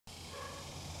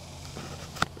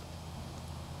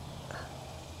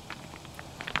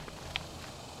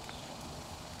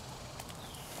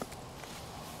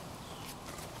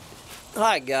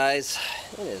Hi guys,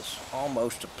 it is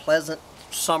almost a pleasant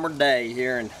summer day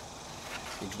here in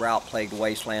the drought-plagued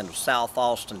wasteland of South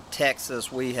Austin,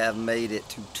 Texas. We have made it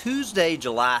to Tuesday,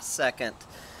 July 2nd,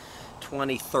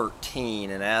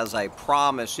 2013, and as I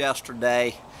promised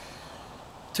yesterday,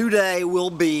 today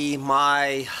will be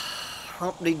my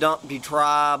Humpty Dumpty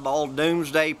Tribe, all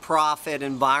doomsday prophet,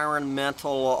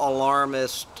 environmental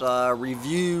alarmist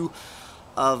review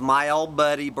of my old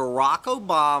buddy Barack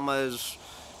Obama's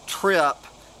trip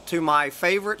to my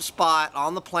favorite spot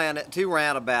on the planet to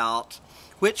rant about,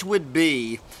 which would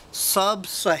be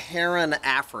sub-Saharan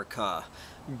Africa.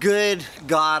 Good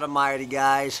God Almighty,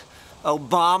 guys.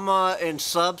 Obama in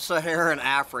sub-Saharan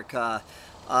Africa.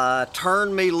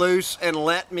 Turn me loose and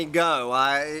let me go.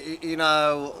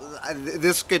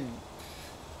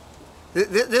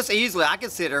 This easily, I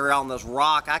could sit here on this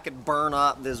rock, I could burn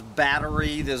up this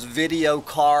battery, this video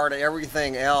card,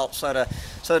 everything else, so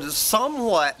to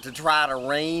somewhat to try to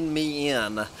rein me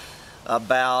in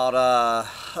about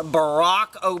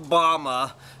Barack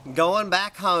Obama going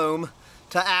back home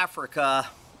to Africa.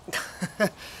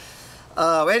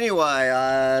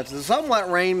 Anyway, to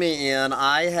somewhat rein me in,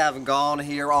 I have gone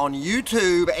here on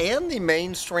YouTube and the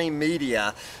mainstream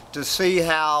media to see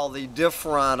how the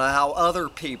different, how other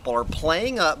people are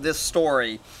playing up this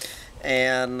story.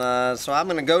 And so I'm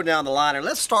going to go down the line, and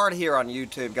let's start here on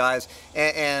YouTube, guys.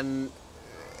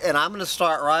 And I'm going to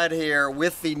start right here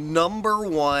with the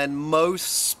 #1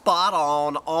 most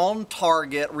on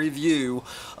target review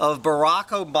of Barack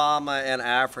Obama in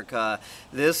Africa.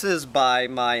 This is by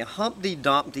my Humpty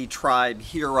Dumpty Tribe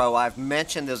hero. I've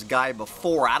mentioned this guy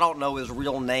before. I don't know his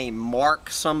real name.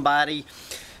 Mark somebody.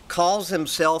 Calls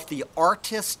himself the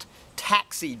artist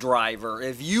taxi driver.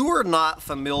 If you are not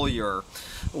familiar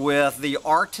with the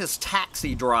artist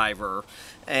taxi driver,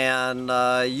 and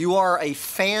you are a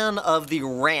fan of the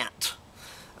rant,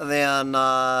 then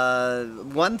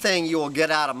one thing you will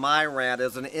get out of my rant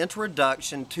is an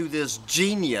introduction to this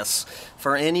genius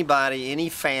for anybody, any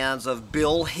fans of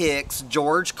Bill Hicks,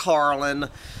 George Carlin.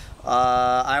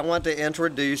 I want to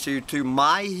introduce you to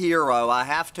my hero. I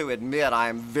have to admit, I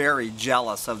am very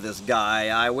jealous of this guy.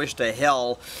 I wish to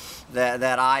hell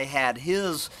that I had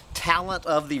his talent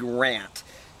of the rant.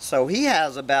 So he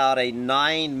has about a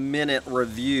 9-minute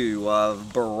review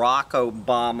of Barack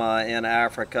Obama in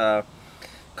Africa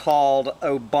called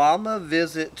Obama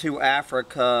Visit to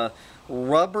Africa,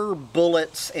 Rubber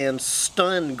Bullets and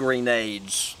Stun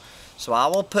Grenades. So I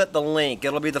will put the link.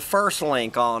 It'll be the first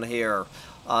link on here.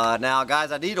 Now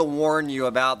guys, I need to warn you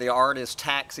about the artist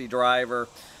taxi driver.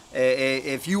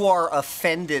 If you are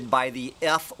offended by the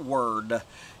F word,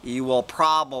 you will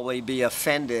probably be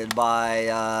offended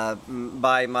by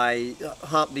my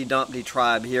Humpty Dumpty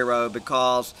Tribe hero,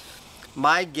 because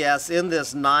my guess in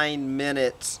this 9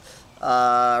 minutes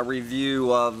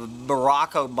review of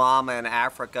Barack Obama in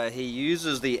Africa, he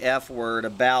uses the F word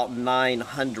about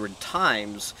 900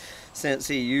 times, since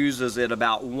he uses it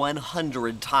about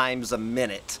 100 times a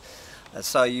minute.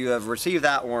 So you have received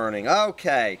that warning.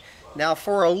 Okay, now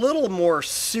for a little more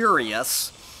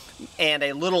serious and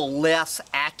a little less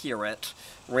accurate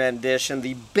rendition,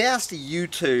 the best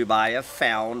YouTube I have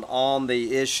found on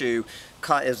the issue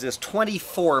is this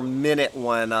 24-minute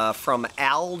one from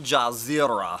Al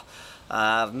Jazeera.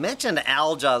 I've mentioned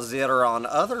Al Jazeera on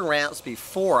other rants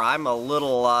before. I'm a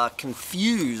little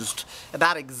confused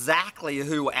about exactly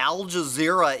who Al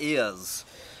Jazeera is.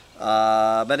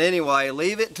 But anyway,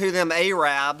 leave it to them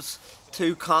Arabs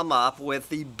to come up with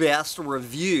the best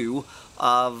review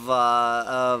of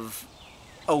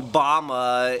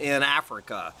Obama in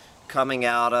Africa, coming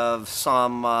out of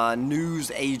some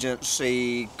news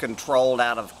agency controlled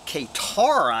out of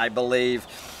Qatar, I believe.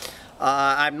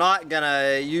 I'm not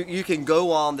gonna, you can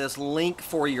go on this link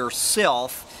for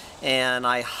yourself, and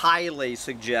I highly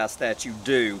suggest that you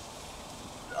do.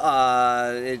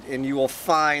 And you will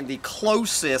find the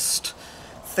closest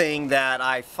thing that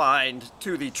I find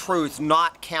to the truth,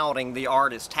 not counting the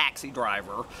artist taxi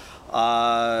driver,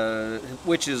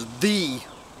 which is the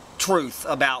truth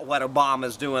about what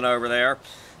Obama's doing over there.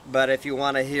 But if you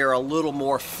want to hear a little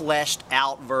more fleshed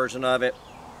out version of it,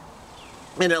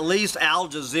 and at least Al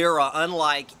Jazeera,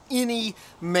 unlike any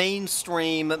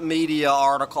mainstream media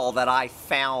article that I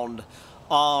found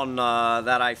on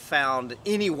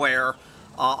anywhere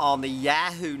on the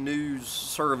Yahoo News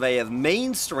survey of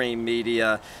mainstream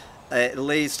media, at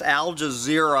least Al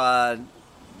Jazeera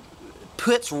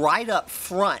puts right up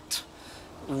front,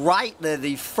 right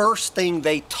the first thing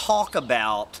they talk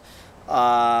about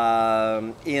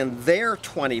in their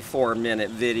 24-minute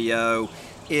video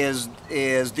is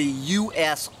the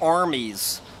U.S.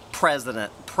 Army's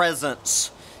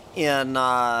presence in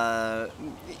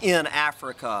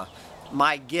Africa,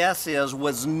 my guess is,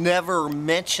 was never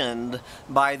mentioned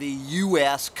by the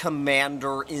U.S.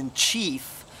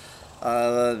 Commander-in-Chief,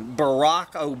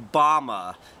 Barack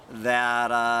Obama,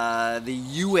 that the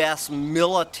U.S.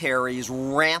 military's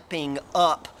ramping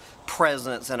up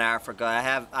presence in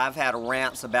Africa. I've had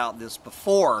rants about this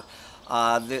before.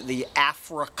 The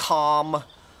AFRICOM,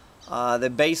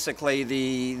 basically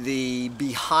the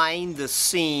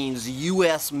behind-the-scenes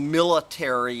U.S.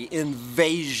 military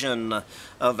invasion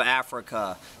of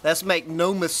Africa. Let's make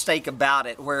no mistake about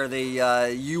it, where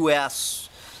the U.S.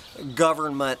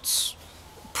 government's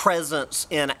presence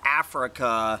in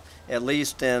Africa, at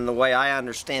least in the way I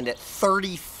understand it,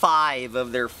 35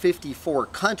 of their 54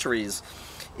 countries,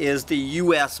 is the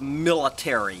U.S.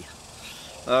 military.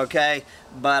 Okay,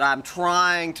 but I'm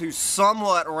trying to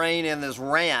somewhat rein in this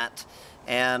rant,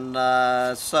 and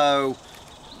so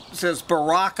since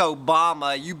Barack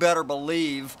Obama, you better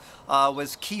believe,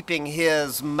 was keeping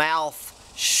his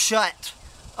mouth shut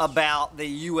about the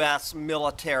U.S.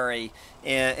 military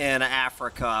in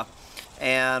Africa,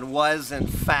 and was in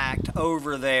fact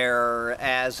over there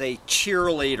as a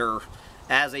cheerleader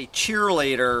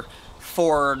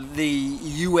for the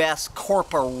U.S.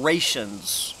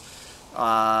 corporations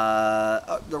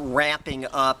ramping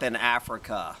up in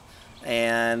Africa,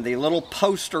 and the little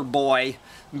poster boy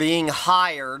being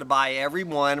hired by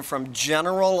everyone from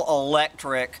General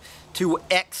Electric to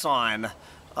Exxon,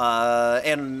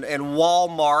 and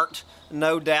Walmart,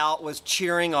 no doubt, was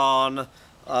cheering on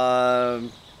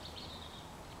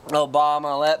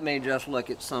Obama. Let me just look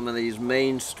at some of these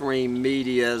mainstream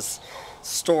media's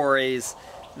stories.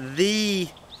 The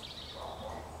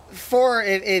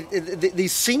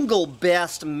single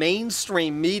best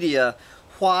mainstream media,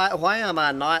 why am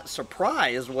I not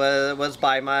surprised, was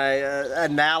by my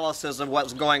analysis of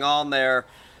what's going on there,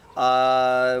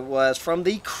 was from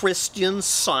the Christian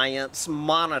Science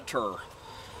Monitor.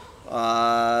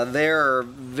 Their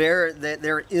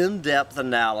in-depth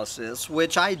analysis,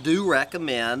 which I do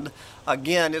recommend.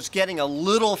 Again, it's getting a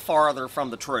little farther from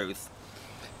the truth.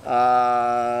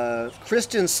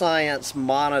 Christian Science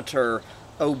Monitor,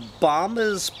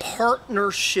 Obama's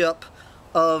partnership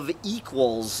of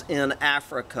equals in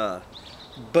Africa.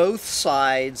 Both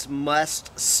sides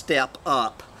must step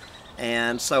up.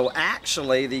 And so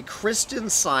actually the Christian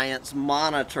Science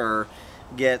Monitor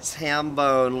gets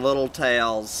Hambone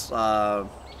Littletail's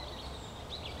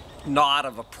nod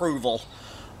of approval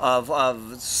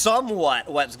of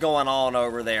somewhat what's going on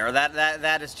over there.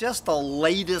 That is just the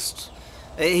latest.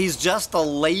 He's just the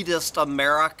latest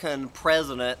American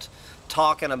president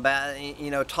talking about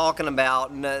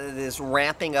this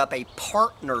ramping up a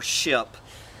partnership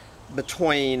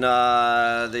between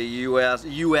the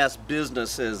U.S.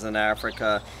 businesses in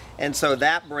Africa. And so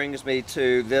that brings me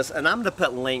to this, and I'm going to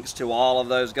put links to all of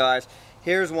those guys.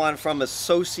 Here's one from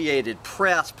Associated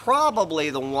Press,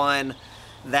 probably the one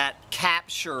that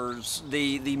captures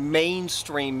the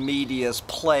mainstream media's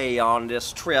play on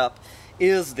this trip,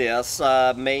 is this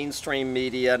mainstream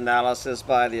media analysis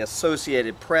by the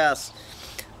Associated Press.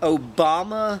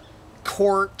 Obama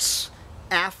courts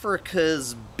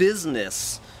Africa's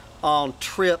business on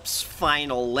trip's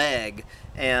final leg.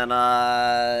 And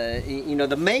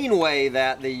the main way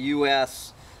that the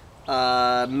U.S.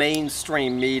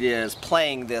 Mainstream media is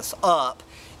playing this up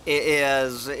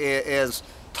is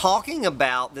talking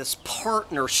about this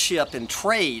partnership in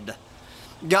trade.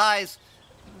 Guys,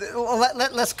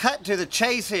 let's cut to the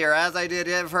chase here, as I did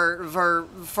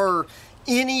for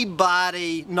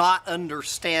anybody not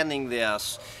understanding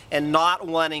this and not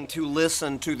wanting to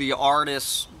listen to the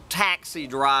artist's taxi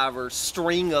driver's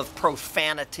string of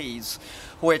profanities,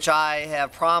 which I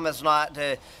have promised not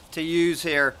to use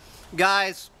here.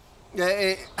 Guys,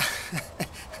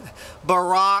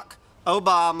 Barack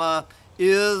Obama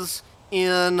is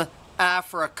in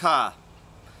Africa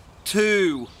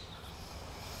to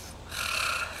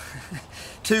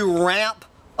ramp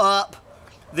up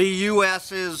the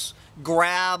U.S.'s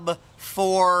grab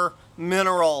for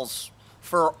minerals,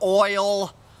 for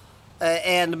oil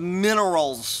and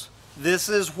minerals. This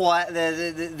is what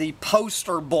the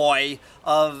poster boy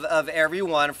of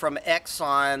everyone from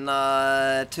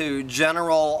Exxon to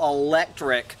General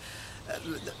Electric.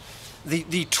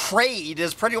 The trade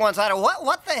is pretty one-sided.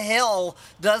 What the hell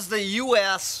does the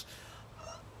U.S.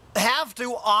 have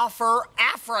to offer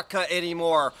Africa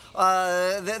anymore?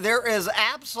 There is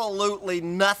absolutely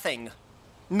nothing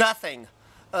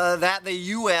that the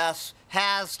U.S.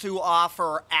 has to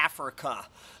offer Africa.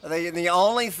 The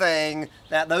only thing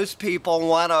that those people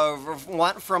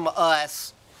want from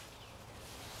us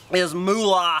is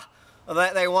moolah.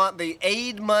 They want the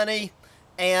aid money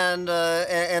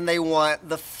and they want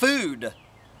the food.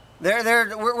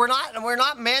 We're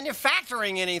not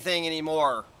manufacturing anything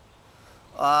anymore.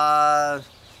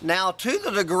 Now, to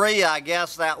the degree, I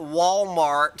guess, that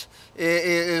Walmart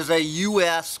is a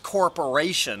U.S.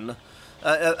 corporation,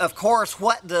 of course,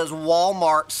 what does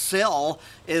Walmart sell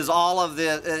is all of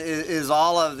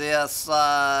this,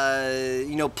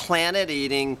 you know,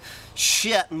 planet-eating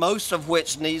shit, most of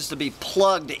which needs to be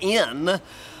plugged in,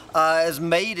 is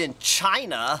made in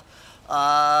China.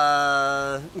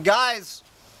 Guys,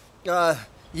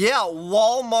 yeah,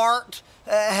 Walmart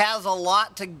has a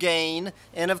lot to gain,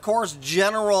 and of course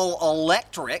General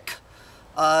Electric,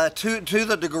 to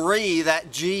the degree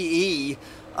that GE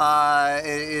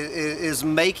is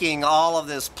making all of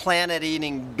this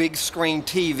planet-eating big screen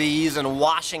TVs and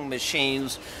washing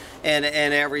machines and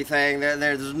everything.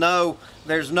 There's no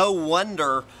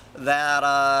wonder that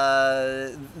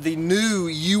the new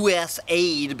U.S.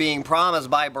 aid being promised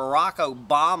by Barack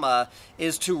Obama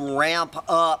is to ramp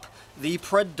up the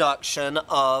production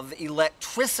of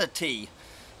electricity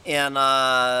in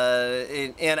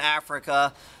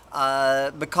Africa,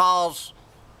 because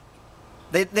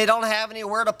they don't have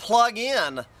anywhere to plug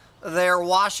in their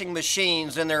washing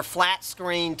machines and their flat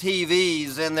screen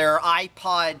TVs and their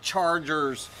iPod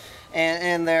chargers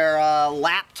and their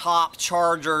laptop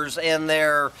chargers and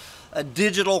their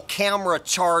digital camera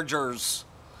chargers.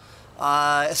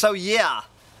 So yeah.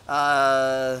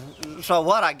 So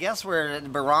what? I guess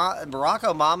Barack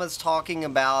Obama's talking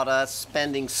about us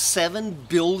spending $7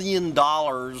 billion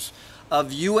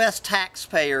of U.S.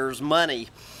 taxpayers' money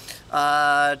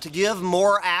to give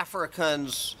more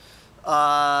Africans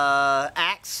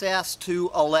access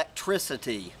to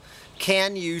electricity.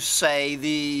 Can you say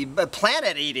the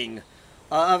planet eating?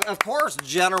 Of course,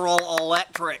 General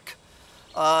Electric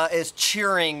is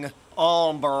cheering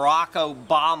on Barack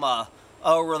Obama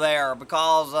over there,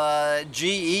 because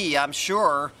GE, I'm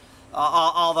sure,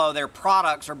 although their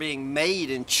products are being made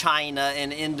in China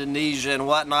and Indonesia and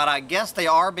whatnot, I guess they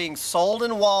are being sold in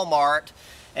Walmart.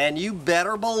 And you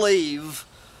better believe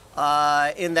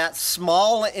in that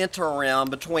small interim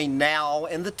between now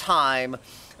and the time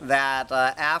that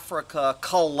Africa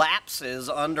collapses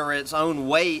under its own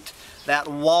weight, that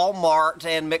Walmart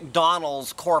and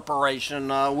McDonald's Corporation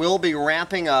will be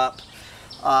ramping up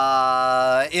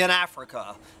in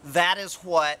Africa. That is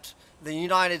what the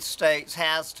United States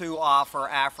has to offer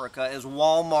Africa, is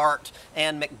Walmart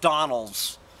and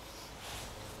McDonald's.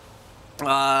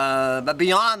 But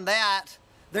beyond that,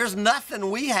 there's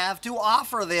nothing we have to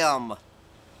offer them.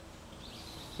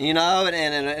 You know,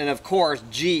 and of course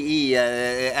GE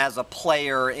as a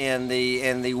player in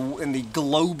the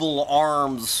global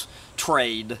arms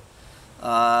trade.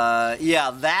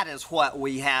 Yeah, that is what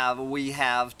we have. We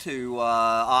have to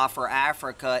offer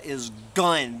Africa is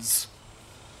guns.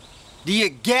 Do you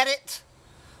get it?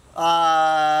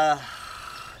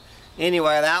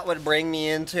 Anyway, that would bring me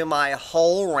into my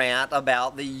whole rant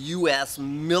about the U.S.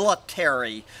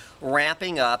 military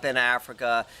ramping up in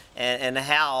Africa, and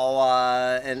how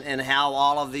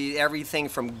all of the everything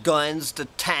from guns to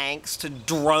tanks to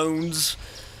drones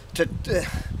to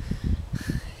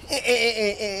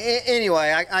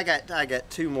anyway, I got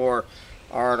two more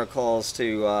articles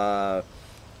to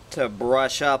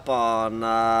brush up on.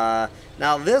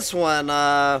 Now this one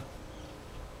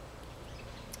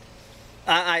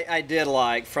I did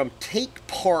like, from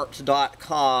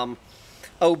takepart.com.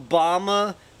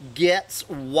 Obama gets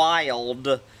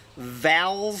wild,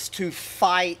 vows to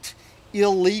fight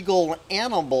illegal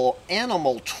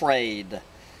animal trade.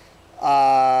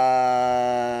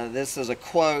 This is a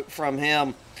quote from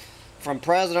him, from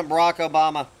President Barack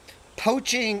Obama.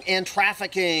 Poaching and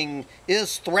trafficking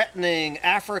is threatening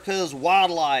Africa's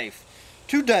wildlife.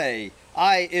 Today,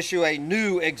 I issue a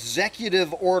new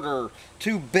executive order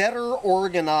to better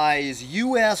organize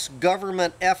U.S.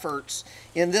 government efforts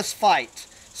in this fight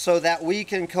so that we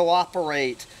can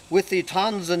cooperate with the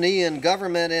Tanzanian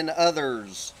government and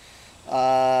others.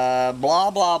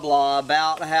 Blah, blah, blah,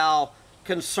 about how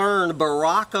concerned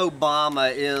Barack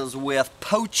Obama is with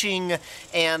poaching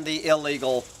and the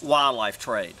illegal wildlife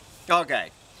trade.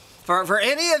 Okay. For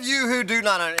any of you who do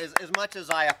not, as much as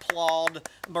I applaud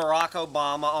Barack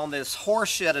Obama on this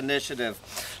horseshit initiative,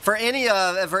 for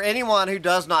anyone who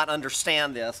does not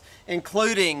understand this,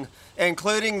 including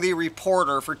the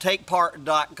reporter for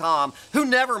TakePart.com, who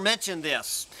never mentioned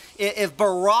this, if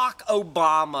Barack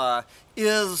Obama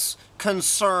is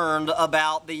concerned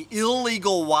about the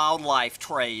illegal wildlife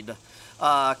trade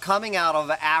coming out of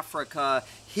Africa,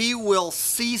 he will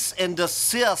cease and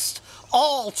desist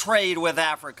all trade with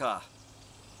Africa.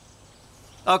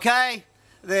 Okay?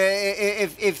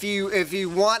 if you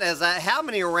want, how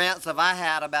many rants have I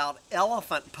had about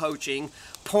elephant poaching,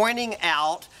 pointing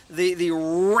out the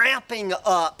ramping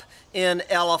up in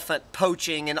elephant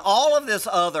poaching and all of this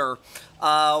other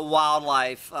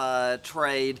wildlife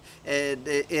trade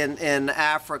in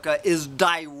Africa is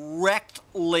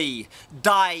directly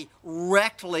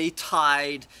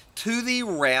tied to the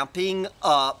ramping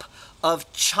up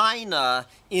of China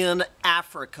in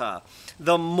Africa.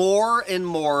 The more and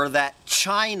more that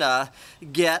China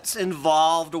gets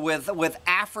involved with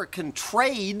African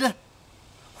trade,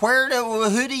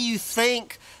 who do you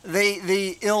think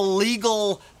the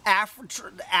illegal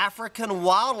African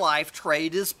wildlife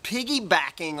trade is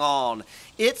piggybacking on?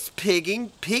 It's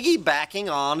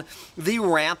piggybacking on the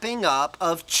ramping up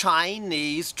of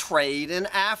Chinese trade in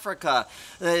Africa.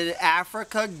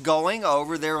 Africa going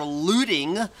over there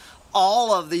looting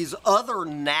all of these other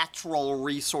natural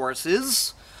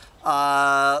resources,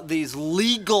 these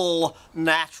legal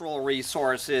natural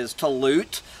resources to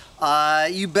loot.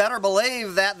 You better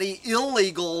believe that the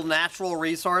illegal natural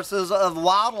resources of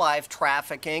wildlife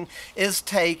trafficking is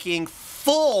taking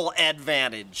full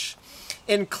advantage,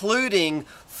 including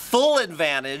full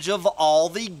advantage of all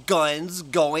the guns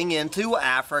going into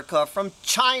Africa from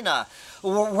China.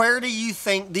 Where do you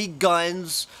think the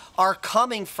guns are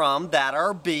coming from that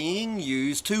are being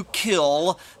used to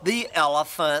kill the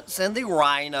elephants and the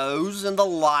rhinos and the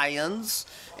lions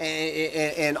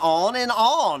and on and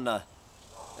on?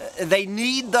 They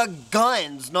need the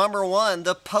guns. Number one,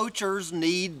 the poachers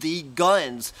need the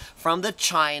guns from the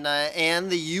China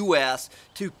and the U.S.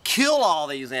 to kill all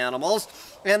these animals,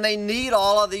 and they need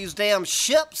all of these damn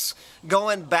ships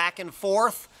going back and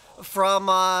forth from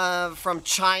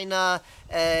China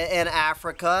and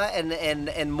Africa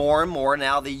and more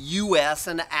now the U.S.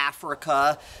 and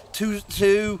Africa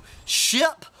to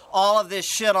ship all of this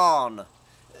shit on.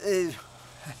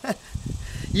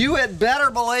 You had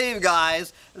better believe,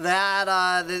 guys, that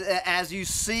as you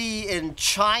see in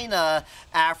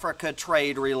China-Africa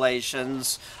trade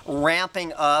relations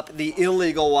ramping up the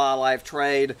illegal wildlife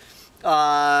trade,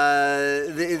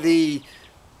 the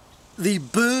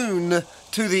boon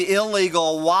to the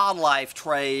illegal wildlife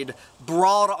trade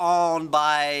brought on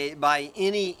by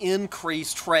any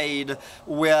increased trade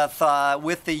with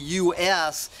the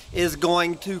U.S. is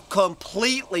going to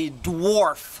completely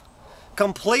dwarf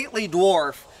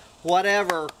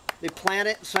whatever the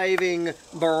planet-saving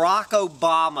Barack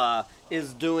Obama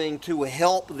is doing to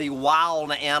help the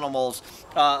wild animals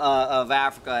of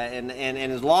Africa. And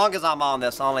as long as I'm on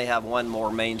this, I only have one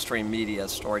more mainstream media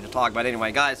story to talk about.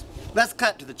 Anyway, guys, let's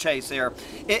cut to the chase here.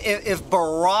 If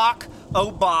Barack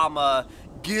Obama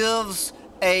gives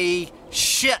a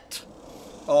shit,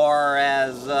 or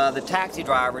as the taxi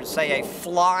drivers say, a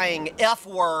flying F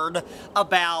word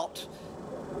about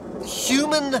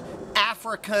human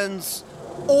Africans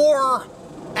or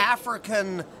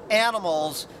African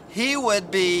animals, he would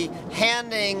be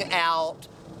handing out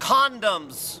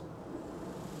condoms.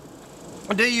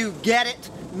 Do you get it?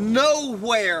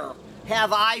 Nowhere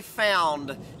have I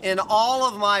found in all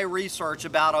of my research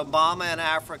about Obama and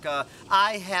Africa,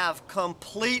 I have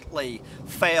completely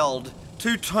failed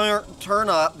to turn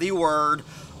up the word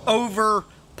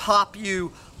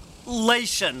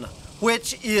overpopulation,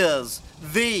 which is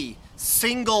the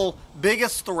single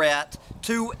biggest threat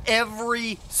to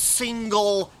every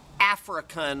single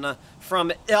African,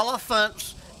 from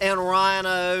elephants and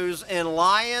rhinos and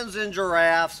lions and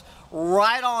giraffes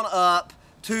right on up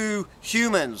to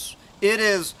humans. It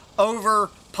is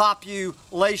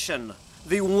overpopulation.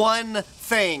 The one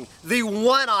thing, the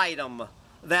one item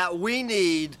that we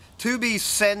need to be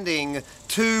sending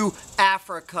to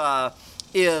Africa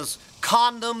is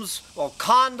condoms,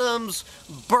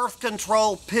 birth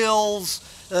control pills,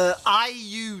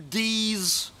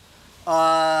 IUDs,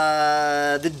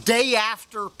 the day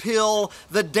after pill,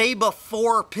 the day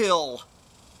before pill.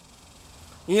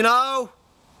 You know,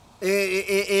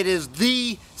 it is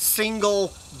the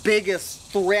single biggest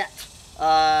threat,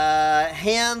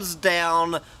 hands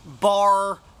down,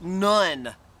 bar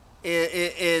none,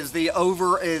 is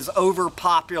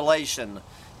overpopulation.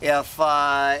 If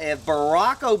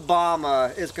Barack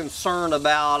Obama is concerned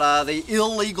about the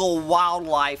illegal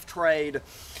wildlife trade,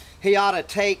 he ought to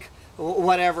take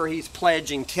whatever he's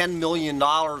pledging, $10 million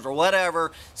or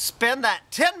whatever, spend that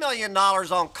 $10 million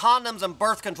on condoms and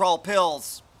birth control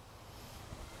pills.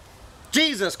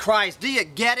 Jesus Christ, do you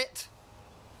get it?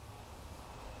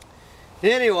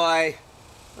 Anyway,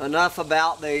 enough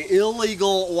about the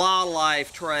illegal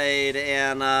wildlife trade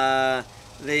and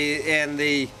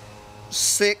the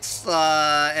sixth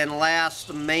and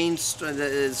last main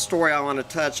story I want to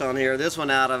touch on here. This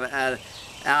one out of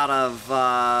out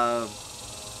of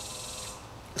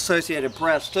Associated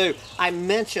Press too. I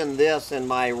mentioned this in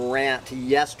my rant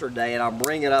yesterday, and I'll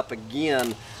bring it up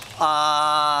again.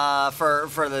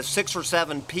 For the 6 or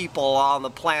 7 people on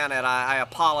the planet, I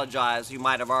apologize. You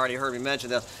might have already heard me mention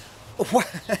this.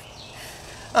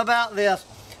 About this,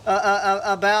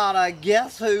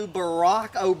 guess who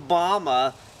Barack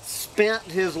Obama spent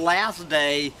his last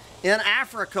day in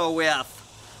Africa with?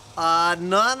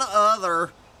 None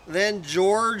other than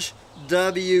George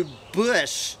W.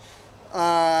 Bush.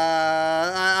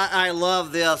 I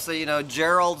love this. You know,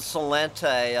 Gerald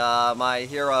Celente, my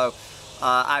hero.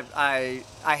 I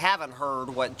haven't heard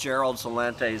what Gerald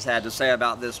Celente's had to say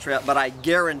about this trip, but I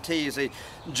guarantee you, see,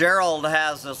 Gerald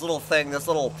has this little thing, this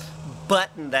little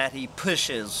button that he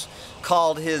pushes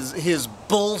called his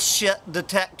bullshit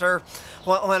detector.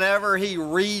 Whenever he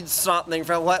reads something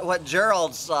from what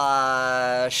Gerald's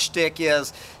shtick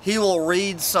is, he will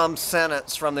read some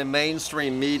sentence from the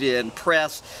mainstream media and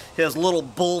press his little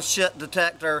bullshit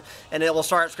detector, and it will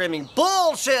start screaming,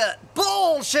 bullshit,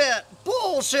 bullshit,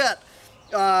 bullshit.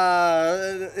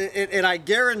 And I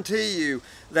guarantee you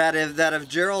that if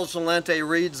Gerald Celente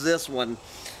reads this one,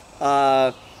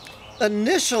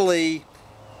 initially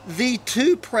the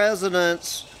two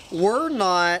presidents were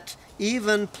not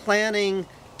even planning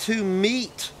to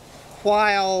meet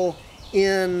while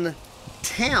in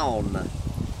town.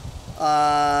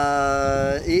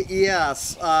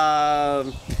 Yes,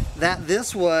 that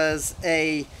this was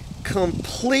a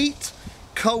complete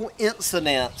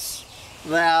coincidence.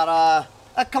 That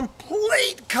a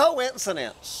complete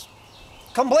coincidence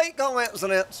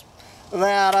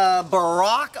that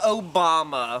Barack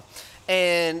Obama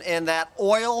and that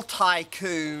oil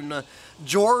tycoon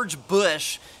George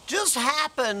Bush just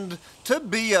happened to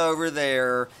be over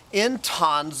there in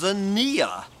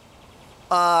Tanzania,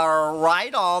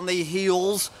 right on the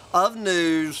heels of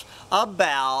news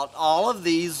about all of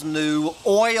these new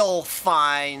oil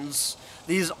finds,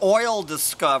 these oil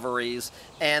discoveries,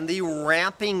 and the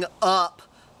ramping up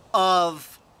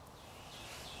of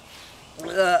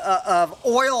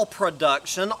oil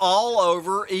production all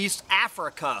over East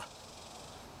Africa.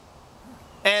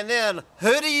 And then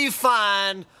who do you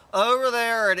find over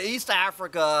there in East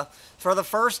Africa for the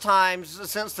first time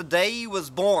since the day he was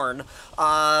born?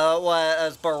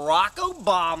 Was Barack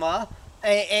Obama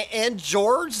and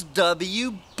George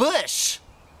W. Bush.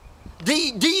 Do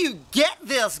you get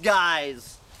this,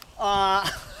 guys?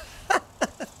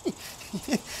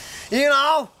 You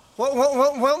know,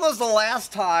 when was the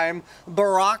last time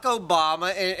Barack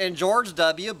Obama and George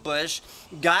W. Bush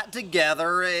got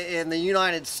together in the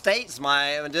United States?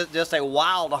 Just a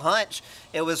wild hunch.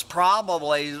 It was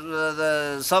probably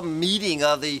some meeting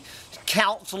of the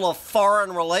Council of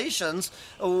Foreign Relations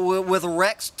with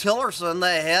Rex Tillerson,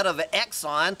 the head of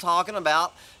Exxon, talking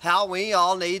about how we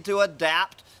all need to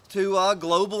adapt to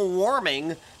global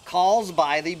warming caused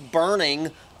by the burning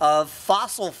of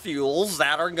fossil fuels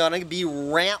that are going to be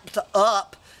ramped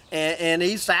up in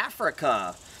East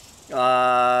Africa.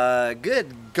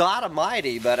 Good God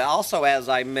Almighty! But also, as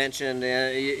I mentioned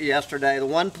yesterday, the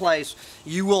one place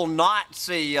you will not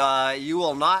see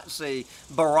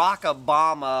Barack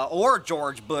Obama or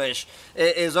George Bush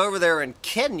is over there in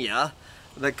Kenya.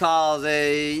 Because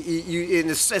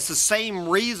it's the same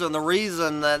reason, the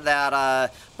reason that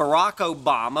Barack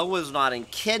Obama was not in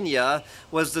Kenya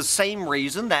was the same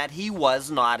reason that he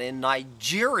was not in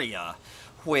Nigeria,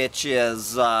 which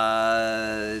is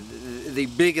the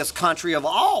biggest country of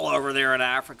all over there in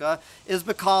Africa, is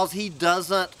because he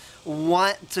doesn't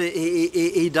want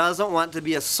to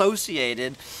be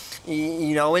associated,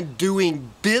 you know, in doing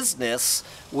business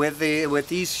with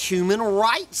these human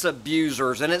rights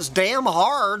abusers. And it's damn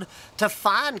hard to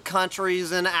find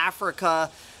countries in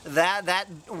Africa that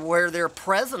where their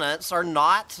presidents are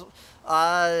not,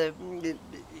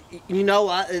 you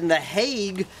know, in The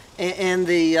Hague and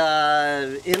the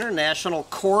International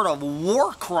Court of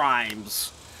War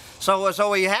Crimes. So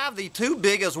we have the two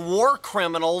biggest war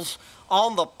criminals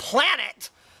on the planet,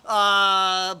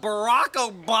 Barack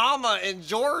Obama and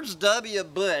George W.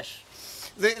 Bush.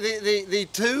 The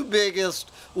two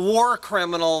biggest war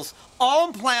criminals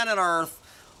on planet Earth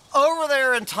over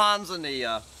there in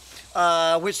Tanzania,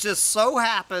 which just so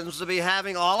happens to be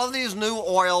having all of these new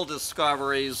oil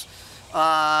discoveries,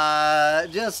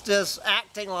 just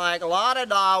acting like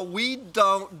la-da-da, we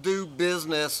don't do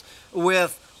business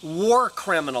with war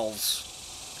criminals.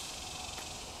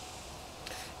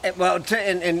 Well,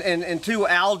 and to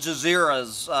Al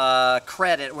Jazeera's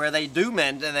credit, where they do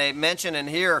mention in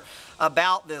here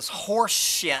about this horse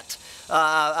shit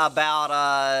about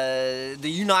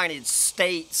the United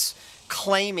States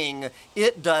claiming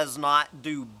it does not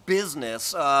do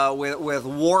business with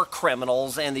war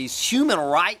criminals and these human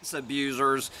rights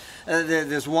abusers.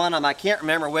 This one of them, I can't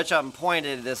remember which of them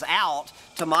pointed this out,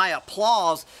 to my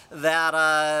applause,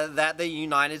 that the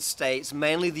United States,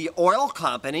 mainly the oil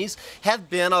companies, have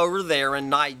been over there in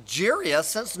Nigeria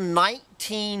since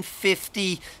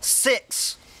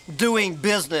 1956 doing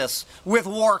business with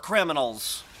war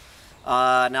criminals.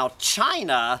 Now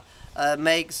China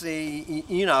makes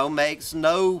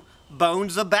no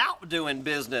bones about doing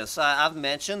business. I've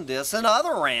mentioned this in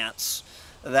other rants,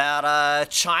 that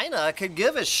China could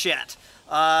give a shit.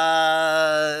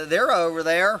 They're over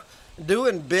there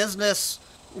doing business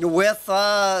with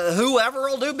whoever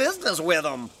will do business with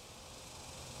them.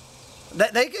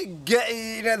 They could get,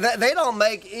 they don't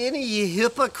make any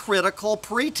hypocritical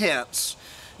pretense.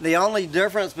 The only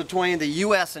difference between the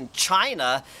U.S. and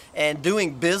China and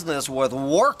doing business with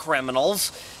war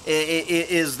criminals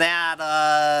is that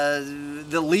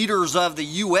the leaders of the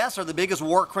U.S. are the biggest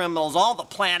war criminals on the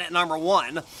planet,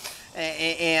 #1,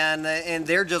 and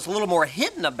they're just a little more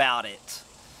hidden about it.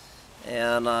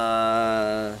 And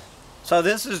so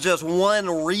this is just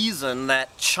one reason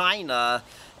that China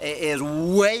is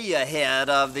way ahead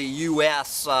of the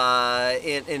U.S.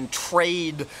 In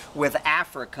trade with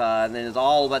Africa, and it's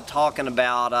all but talking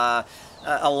about,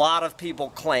 a lot of people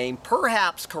claim,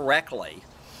 perhaps correctly,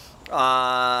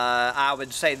 I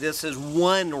would say this is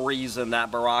one reason that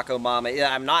Barack Obama,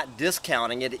 I'm not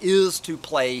discounting it, is to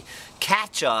play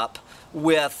catch up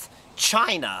with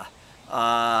China.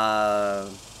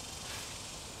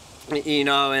 You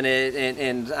know,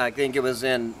 and I think it was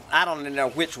in, I don't even know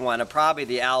which one, probably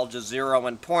the Al Jazeera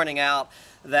one, pointing out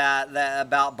that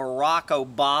about Barack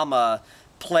Obama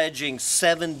pledging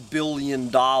 $7 billion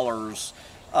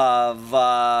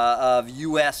of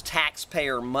U.S.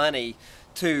 taxpayer money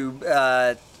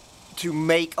to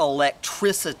make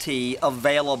electricity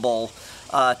available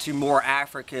to more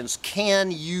Africans.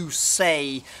 Can you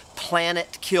say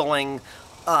planet-killing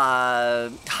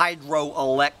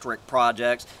hydroelectric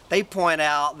projects? They point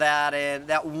out that in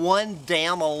that one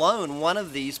dam alone, one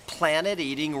of these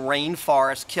planet-eating,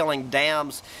 rainforest-killing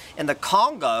dams in the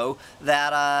Congo,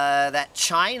 that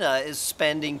China is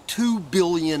spending $2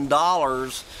 billion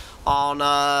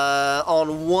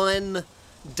on one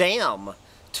dam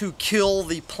to kill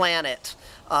the planet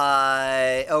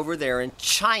over there in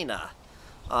China.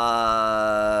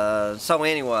 So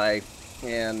anyway,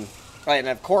 right, and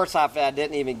of course I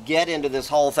didn't even get into this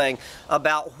whole thing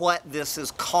about what this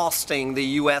is costing the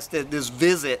U.S., this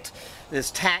visit, the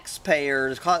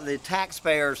taxpayers,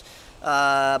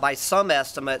 by some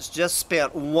estimates, just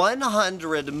spent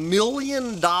 $100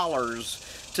 million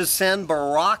to send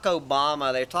Barack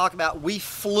Obama. They talk about, we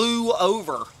flew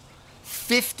over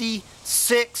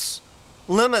 56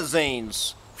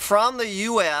 limousines from the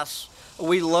U.S.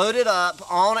 We loaded up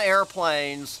on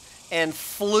airplanes and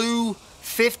flew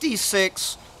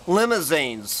 56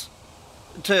 limousines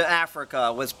to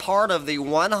Africa. Was part of the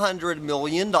 $100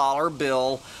 million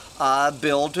bill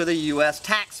billed to the U.S.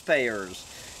 taxpayers.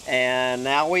 And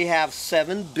now we have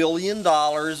 $7 billion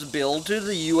billed to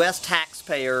the U.S.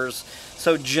 taxpayers,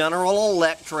 so General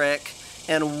Electric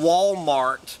and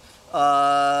Walmart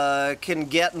can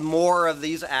get more of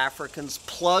these Africans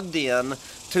plugged in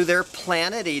to their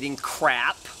planet-eating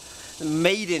crap,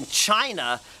 made in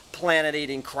China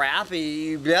planet-eating crap.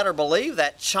 You better believe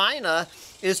that China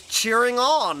is cheering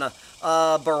on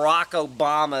Barack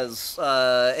Obama's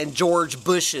and George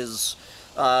Bush's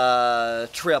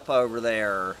trip over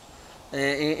there.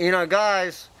 And, you know,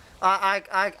 guys,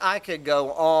 I could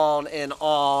go on and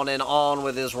on and on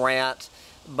with this rant,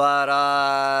 but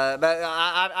I'm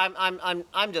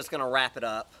just going to wrap it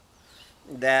up.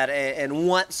 And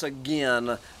once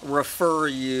again refer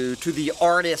you to the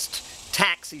artist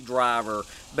taxi driver,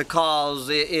 because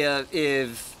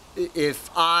if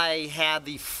I had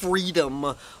the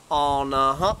freedom on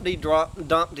Humpty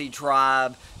Dumpty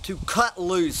Tribe to cut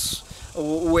loose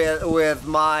with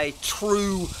my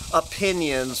true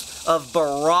opinions of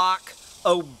Barack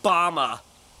Obama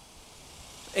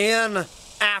in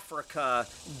Africa,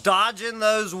 dodging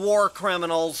those war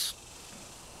criminals,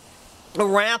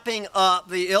 ramping up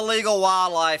the illegal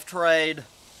wildlife trade,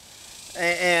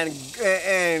 and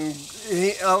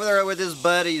he, over there with his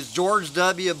buddies, George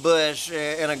W. Bush,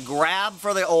 and a grab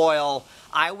for the oil,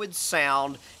 I would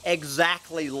sound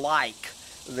exactly like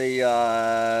the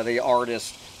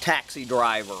artist taxi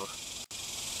driver.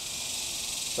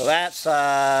 So that's,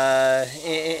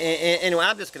 anyway,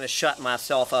 I'm just going to shut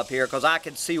myself up here because I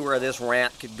could see where this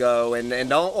rant could go. And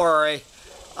don't worry,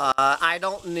 I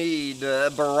don't need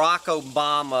Barack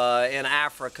Obama in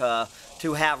Africa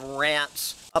to have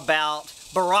rants about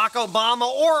Barack Obama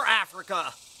or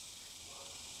Africa.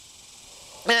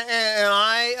 And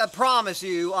I promise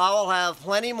you, I will have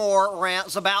plenty more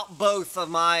rants about both of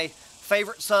my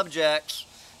favorite subjects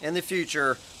in the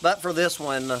future. But for this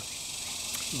one,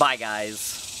 bye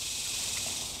guys.